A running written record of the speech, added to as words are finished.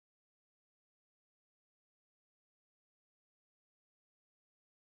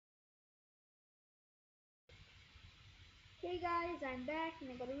Hey guys, I'm back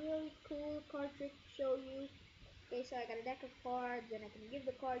and I got a really cool card trick to show you. Okay, so I got a deck of cards and I can give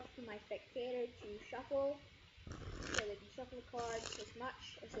the cards to my spectator to shuffle. So they can shuffle the cards as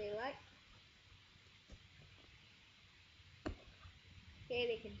much as they like. Okay,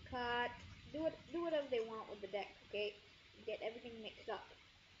 they can cut, do whatever they want with the deck, okay? Get everything mixed up.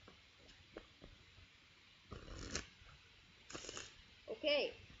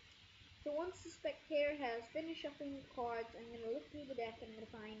 Okay, so once the spectator has finished shuffling the cards, I'm going to look through the deck and I'm going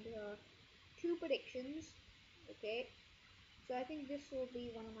to find two predictions, okay? So I think this will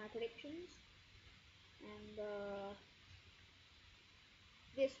be one of my predictions, and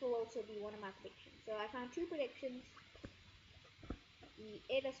this will also be one of my predictions. So I found two predictions, the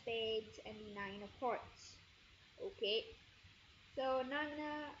 8 of spades and the 9 of hearts. Okay, so now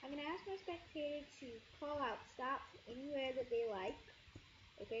I'm gonna ask my spectator to call out stop anywhere that they like.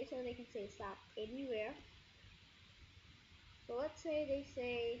 Okay, so they can say stop anywhere. So let's say they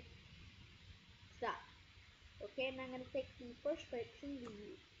say stop. Okay, and I'm gonna take the first prediction,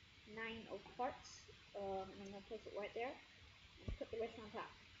 the 9 of hearts, and I'm gonna place it right there and put the rest on top.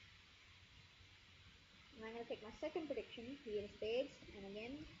 And I'm going to take my second prediction, the 8 of spades, and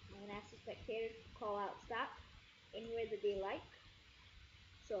again, I'm going to ask the spectators to call out stop anywhere that they like.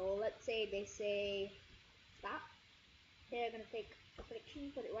 So let's say they say stop. They're going to take a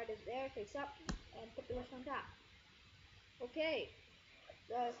prediction, put it right there, face up, and put the rest on top. Okay,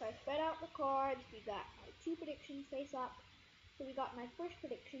 so if I spread out the cards, we got my two predictions face up. So we got my first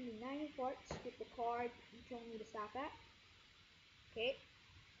prediction, the 9 of hearts, with the card you told me to stop at. Okay.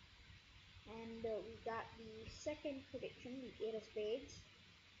 And we got the second prediction, the 8 of spades,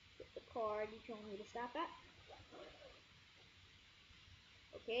 with the card you told me to stop at.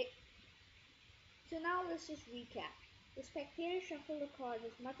 Okay, so now let's just recap. The spectators shuffle the cards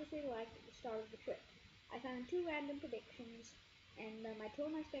as much as they like at the start of the trick. I found two random predictions, and I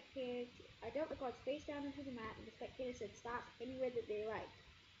told my spectator, I dealt the cards face down into the mat, and the spectator said stop anywhere that they like.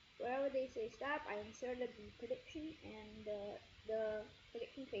 Wherever they say stop, I inserted the prediction and the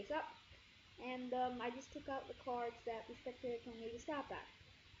prediction face up. And I just took out the cards that the spectator told me to stop at.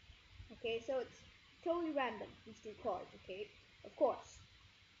 Okay, so it's totally random, these two cards, okay? Of course.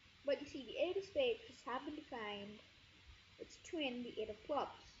 But you see, the 8 of spades just happened to find its twin, the 8 of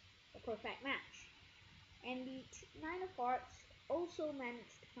clubs, a perfect match. And the 9 of hearts also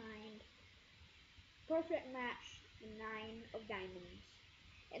managed to find perfect match, the 9 of diamonds.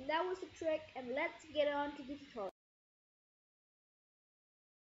 And that was the trick, and let's get on to the tutorial.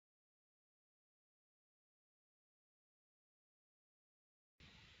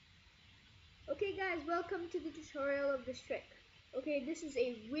 Okay guys, welcome to the tutorial of this trick. Okay, this is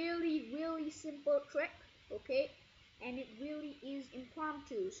a really simple trick, okay, and it really is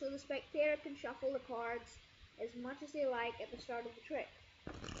impromptu, so the spectator can shuffle the cards as much as they like at the start of the trick.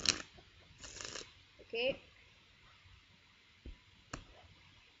 Okay,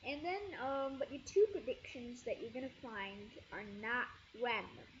 and then but your two predictions that you're gonna find are not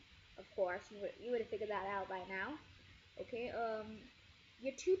random. Of course, you would have figured that out by now. Okay,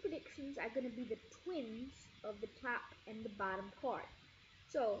 your two predictions are going to be the twins of the top and the bottom card.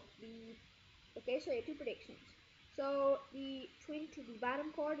 So so your two predictions. So the twin to the bottom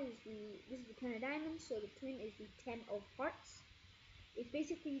card is this is the 10 of diamonds, so the twin is the 10 of hearts. It's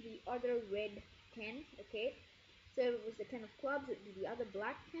basically the other red 10, okay? So if it was the 10 of clubs, it would be the other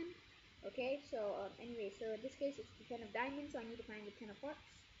black 10, okay? So anyway, so in this case it's the 10 of diamonds, so I need to find the 10 of hearts.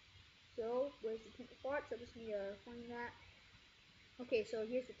 So where's the 10 of hearts? I just need to find that. Okay, so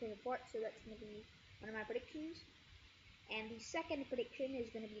here's the 10 of hearts, so that's going to be one of my predictions. And the second prediction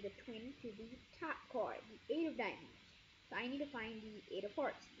is going to be the twin to the top card, the 8 of diamonds. So I need to find the 8 of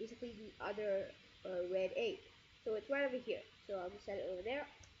hearts, basically the other red 8. So it's right over here, so I'll just set it over there.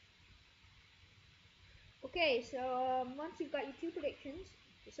 Okay, so once you've got your two predictions,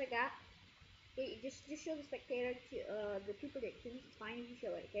 just like that, okay, just show the spectator the two predictions. It's fine if you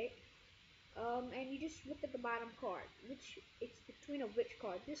show it, okay? And you just look at the bottom card, it's the twin of which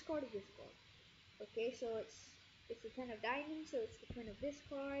card? This card or this card? Okay, so it's the 10 of diamonds, so it's the twin of this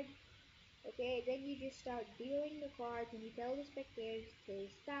card. Okay, then you just start dealing the cards and you tell the spectators to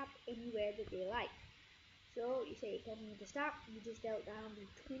stop anywhere that they like. So you say, tell me to stop, you just dealt down the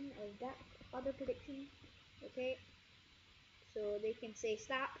twin of that other prediction. Okay, so they can say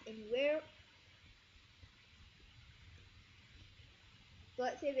stop anywhere. So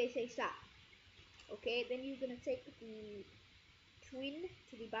let's say they say stop. Okay, then you're gonna take the twin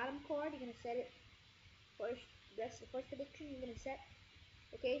to the bottom card, you're gonna set it first. That's the first prediction you're gonna set.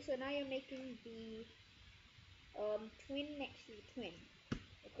 Okay, so now you're making the twin next to the twin.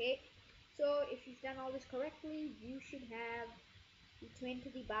 Okay, So if you've done all this correctly, you should have the twin to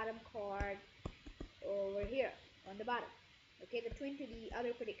the bottom card over here on the bottom. Okay, the twin to the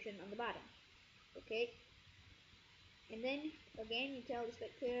other prediction on the bottom. Okay, and then again you tell the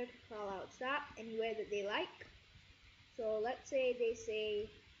spectator to call out stop anywhere that they like. So let's say they say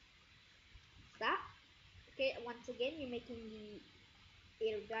stop. Okay, once again you're making the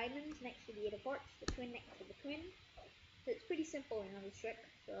 8 of diamonds next to the 8 of hearts, the twin next to the twin. So it's pretty simple, you know, this trick.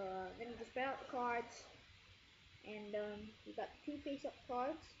 So then you just spread out the cards, and you got two face-up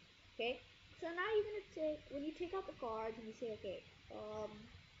cards. Okay, so now you're gonna take, when you take out the cards and you say, okay,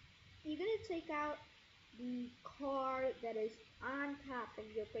 you're gonna take out the card that is on top of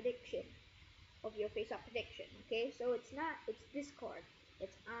your prediction, of your face-up prediction. Okay, so it's not, it's this card.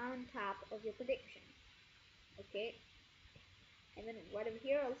 It's on top of your prediction. Okay, and then right over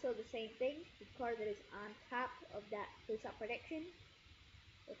here also the same thing, the card that is on top of that face-up prediction.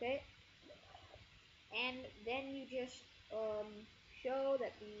 Okay, and then you just show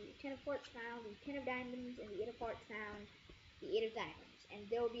that the 10 of hearts found, the 10 of diamonds, and the 8 of hearts found the 8 of diamonds, and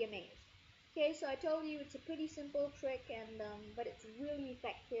they'll be amazed. Okay, so I told you it's a pretty simple trick, and but it's really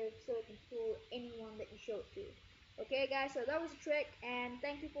effective, so it can fool anyone that you show it to. Okay guys, so that was a trick, and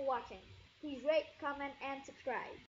thank you for watching. Please rate, comment, and subscribe.